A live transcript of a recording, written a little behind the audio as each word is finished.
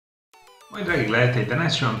Moji dragi gledatelji,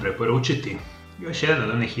 danas ću vam preporučiti još jedan od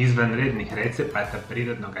onih izvanrednih recepata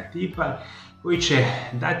prirodnog tipa koji će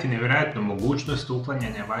dati nevjerojatnu mogućnost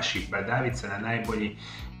uklanjanja vaših bradavica na najbolji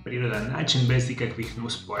prirodan način bez ikakvih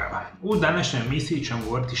nuspojava. U današnjoj emisiji ću vam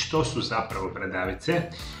govoriti što su zapravo bradavice,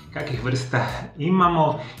 kakvih vrsta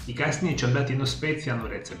imamo i kasnije ću vam dati jednu specijalnu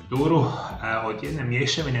recepturu od jedne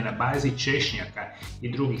mješavine na bazi češnjaka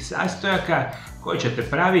i drugih sastojaka koje ćete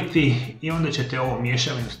praviti i onda ćete ovu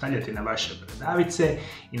mješavinu stavljati na vaše bradavice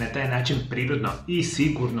i na taj način prirodno i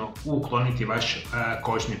sigurno ukloniti vaš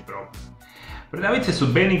kožni problem. Bradavice su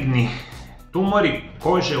benigni tumori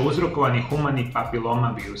kože uzrokovani humanim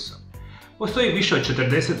papiloma virusom. Postoji više od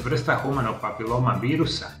 40 vrsta humanog papiloma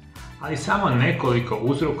virusa, ali samo nekoliko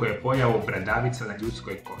uzrokuje pojavu bradavica na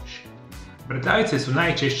ljudskoj koži. Bradavice su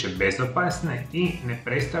najčešće bezopasne i ne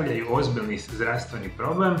predstavljaju ozbiljni zdravstveni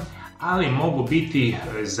problem, ali mogu biti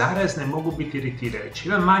zarazne, mogu biti iritirajuće.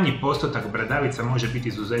 Jedan manji postotak bradavica može biti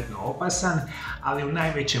izuzetno opasan, ali u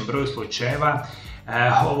najvećem broju slučajeva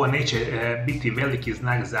ovo neće biti veliki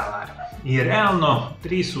znak za alarm. I realno,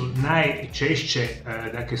 tri su najčešće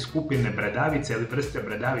skupine bradavice ili vrste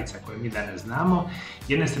bradavica koje mi danas znamo.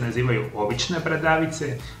 Jedne se nazivaju obične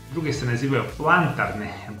bradavice, druge se nazivaju plantarne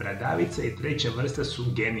bradavice i treća vrsta su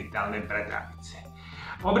genitalne bradavice.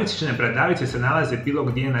 Obične bradavice se nalaze bilo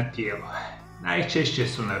gdje na tijelu. Najčešće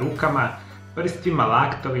su na rukama, prstima,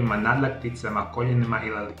 laktovima, nadlakticama, koljenima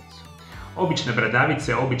ili licu. Obične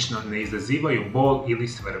bradavice obično ne izazivaju bol ili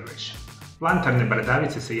svrbež. Plantarne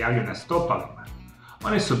bradavice se javljaju na stopalima.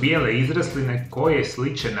 One su bijele izrasline koje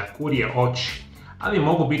sliče na kurje oči, ali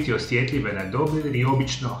mogu biti osjetljive na dodir i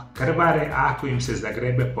obično krvare ako im se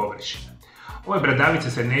zagrebe površina. Ove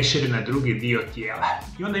bradavice se ne šire na drugi dio tijela.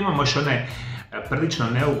 I onda imamo još one prilično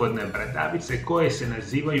neugodne bradavice koje se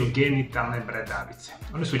nazivaju genitalne bradavice.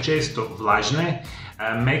 One su često vlažne,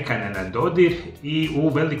 mekane na dodir i u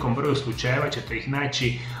velikom broju slučajeva ćete ih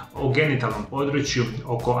naći u genitalnom području,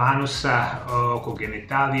 oko anusa, oko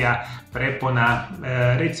genitalija, prepona.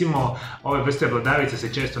 Recimo, ove vrste bradavice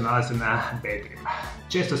se često nalaze na bedrima.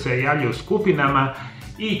 Često se javljaju u skupinama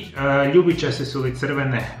i ljubičaste su ili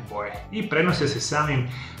crvene boje i prenose se samim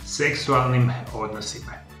seksualnim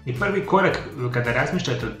odnosima. I prvi korak kada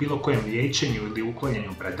razmišljate o bilo kojem liječenju ili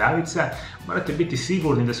uklanjanju bradavica, morate biti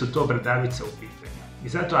sigurni da su to bradavice u pitanju. I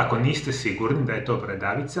zato ako niste sigurni da je to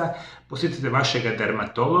bradavica, posjetite vašeg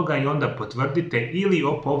dermatologa i onda potvrdite ili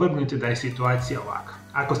opovrgnite da je situacija ovakva.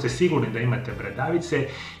 Ako ste sigurni da imate bradavice,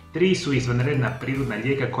 tri su izvanredna prirodna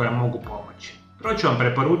lijeka koja mogu pomoći. Prvo ću vam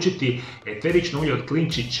preporučiti eterično ulje od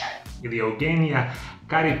klinčića ili eugenija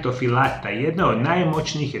karitofilata, jedna od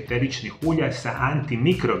najmoćnijih eteričnih ulja sa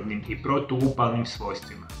antimikrobnim i protuupalnim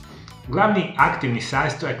svojstvima. Glavni aktivni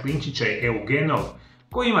sastojak klinčića je eugenol,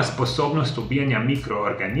 koji ima sposobnost ubijanja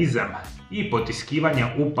mikroorganizama i potiskivanja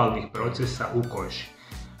upalnih procesa u koži.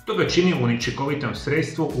 To ga čini učinkovitom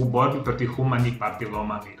sredstvu u borbi protiv humanih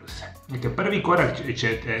papiloma virusa. Dakle, prvi korak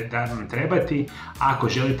ćete da vam trebati, ako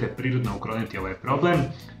želite prirodno ukloniti ovaj problem,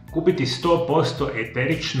 kupiti 100%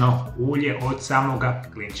 eterično ulje od samoga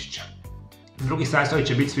klinčića. Drugi sastojak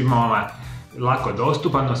će biti svima vama lako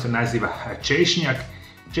dostupan, on se naziva češnjak.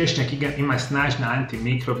 Češnjak ima snažna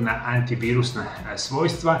antimikrobna, antivirusna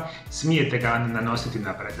svojstva, smijete ga nanositi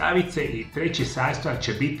na bradavice i treći sastojak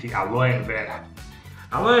će biti aloe vera.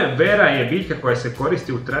 Aloe vera je biljka koja se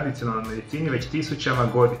koristi u tradicionalnoj medicini već tisućama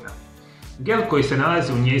godina. Gel koji se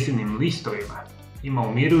nalazi u njezinim listovima ima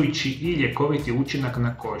umirujući i ljekoviti učinak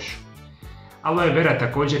na kožu. Aloe vera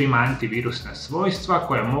također ima antivirusna svojstva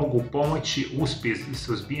koja mogu pomoći u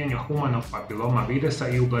suzbijanju humanog papiloma virusa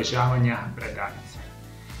i ublažavanja bradavice.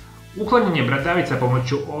 Uklanjanje bradavica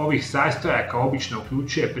pomoću ovih sastojaka obično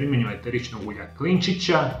uključuje primjenu eteričnog ulja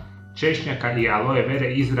klinčića, češnjaka i aloe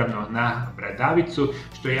vere izravno na bradavicu,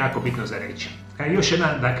 što je jako bitno za reći. Još jedna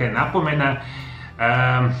napomena,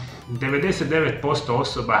 99%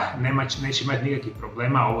 osoba neće imati nikakvih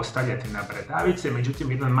problema ovo stavljati na bradavice,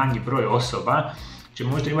 međutim jedan manji broj osoba će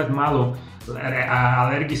možda imati malu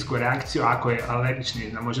alergijsku reakciju ako je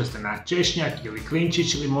alergični možda ste na češnjak ili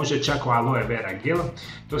klinčić ili možda čak aloe vera gel.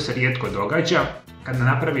 To se rijetko događa. Kada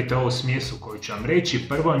napravite ovu smjesu koju ću vam reći,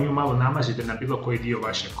 prvo nju malo namažite na bilo koji dio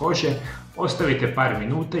vaše kože, ostavite par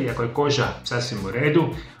minuta i ako je koža sasvim u redu,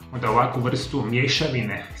 onda ovakvu vrstu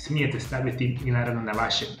mješavine smijete staviti i naravno na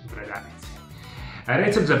vaše bradavice.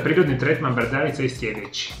 Recept za prirodni tretman bradavica je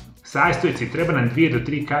sljedeći. Sastojci: treba nam 2 do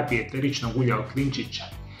 3 kapi eteričnog ulja od klinčića,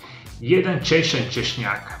 1 češanj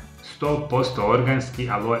češnjaka, 100% organski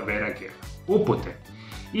aloe vera gel. Upute: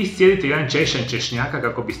 iscijedite 1 češanj češnjaka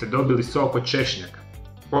kako biste dobili sok od češnjaka.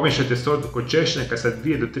 Pomiješajte sok od češnjaka sa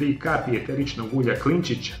 2 do 3 kapi eteričnog ulja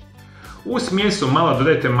klinčića. U smjesu malo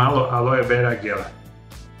dodajte malo aloe vera gela.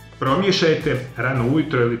 Promiješajte rano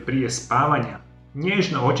ujutro ili prije spavanja.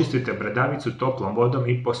 Nježno očistite bradavicu toplom vodom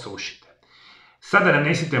i posušite. Sada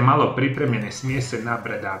nanesite malo pripremljene smjese na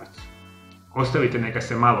bradavicu. Ostavite neka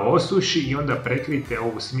se malo osuši i onda prekrijte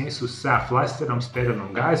ovu smjesu sa flasterom,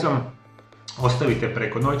 sterilnom gazom. Ostavite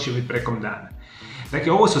preko noći ili preko dana.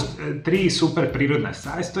 Dakle, ovo su 3 super prirodna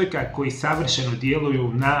sastojka koji savršeno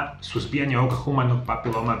djeluju na suzbijanje ovog humanog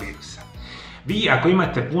papiloma virusa. Vi ako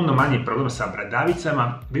imate puno manji problem sa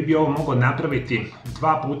bradavicama, vi bi ovo mogli napraviti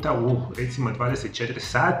 2 puta u recimo 24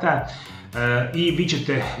 sata i vi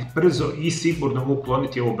ćete brzo i sigurno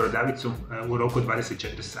ukloniti ovu bradavicu u roku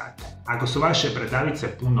 24 sata. Ako su vaše bradavice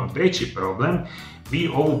puno veći problem, vi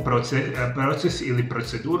ovu proces ili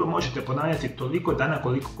proceduru možete ponavljati toliko dana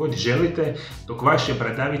koliko god želite dok vaše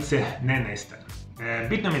bradavice ne nestanu.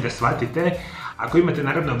 Bitno mi je da shvatite, ako imate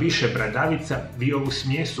naravno više bradavica, vi ovu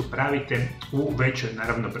smjesu pravite u većoj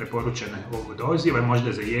naravno preporučenoj dozi,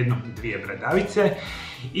 možda za 1-2 bradavice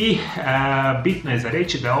i bitno je za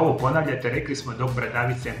reći da ovo ponavljate, rekli smo, dok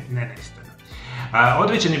bradavice ne nestanu.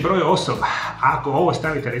 Određeni broj osoba, ako ovo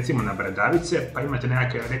stavite recimo na bradavice, pa imate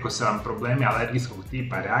nekakve, rekao sam vam, probleme alergijskog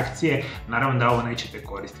tipa, reakcije, naravno da ovo nećete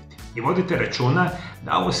koristiti. I vodite računa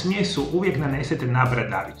da ovu smjesu uvijek nanesete na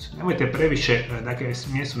bradavicu. Nemojte previše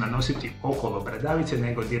smjesu nanositi okolo bradavice,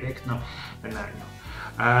 nego direktno na nju.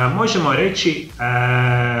 Možemo reći,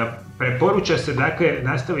 preporuča se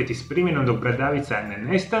nastaviti s primjenom dok bradavica ne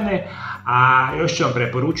nestane, a još ću vam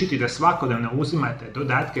preporučiti da svakodnevno uzimate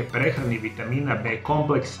dodatke prehrani vitamina B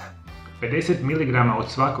kompleksa. 50 mg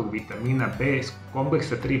od svakog vitamina B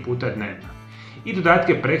kompleksa 3 puta dnevno. I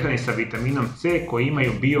dodatke prehrani sa vitaminom C koji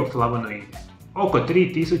imaju bioflavonoide. Oko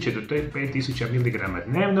 3000 do 5000 mg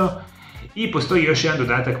dnevno. I postoji još jedan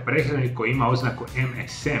dodatak prehrani koji ima oznaku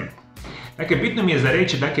MSM. Dakle, bitno mi je za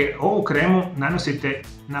reći, ovu kremu nanosite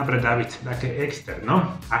na bradavice, eksterno,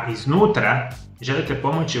 a iznutra želite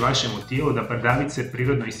pomoći vašemu tijelu da bradavice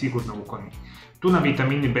prirodno i sigurno ukloni. Tu na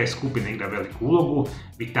vitamini B skupine igra veliku ulogu,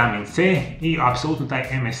 vitamin C i apsolutno taj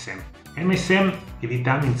MSM. MSM i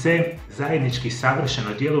vitamin C zajednički savršeno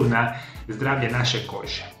djeluju na zdravlje naše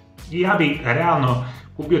kože. I ja bi realno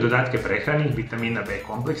kupio dodatke prehrani, vitamina B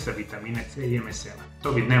kompleksa, vitamine C i MSM-a.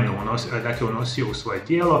 To bi dnevno unosio u svoje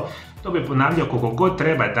tijelo, to bi ponavljao koliko god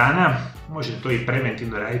treba dana, možete to i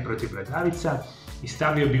preventivno raditi protiv bradavica i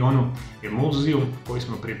stavio bi onu emulziju koju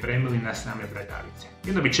smo pripremili na same bradavice. I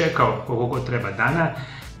onda bi čekao koliko god treba dana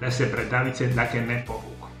da se bradavice ne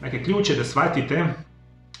povuku. Ključ je da shvatite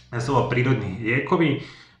da su ovo prirodni lijekovi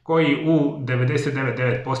koji u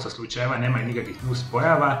 99,9% slučajeva nemaju nikakvih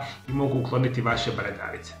nuspojava i mogu ukloniti vaše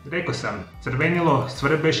bradavice. Rekao sam, crvenilo,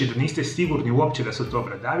 svrbež i da niste sigurni uopće da su to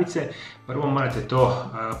bradavice, prvo morate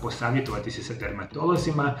to posavjetovati se sa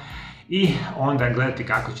dermatolozima i onda gledati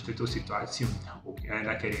kako ćete tu situaciju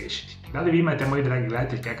riješiti. Da li vi imate, moji dragi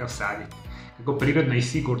gledatelji, kakav savjet? Kako prirodno i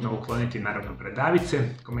sigurno ukloniti naravno bradavice?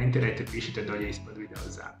 Komentirajte, pišite dolje ispod video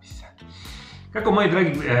zapisa. Kako, moji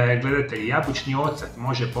dragi gledatelji, jabučni ocet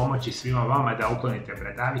može pomoći svima vama da uklonite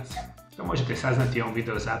bradavice? To možete saznati u ovom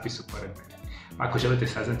video zapisu pored mene. Ako želite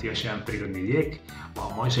saznati još jedan prirodni lijek,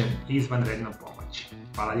 ovo može izvanredno pomoći.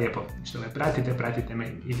 Hvala lijepo što me pratite, pratite me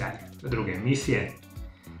i dalje. Do druge emisije,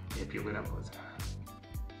 lijep i ugodan pozdrav.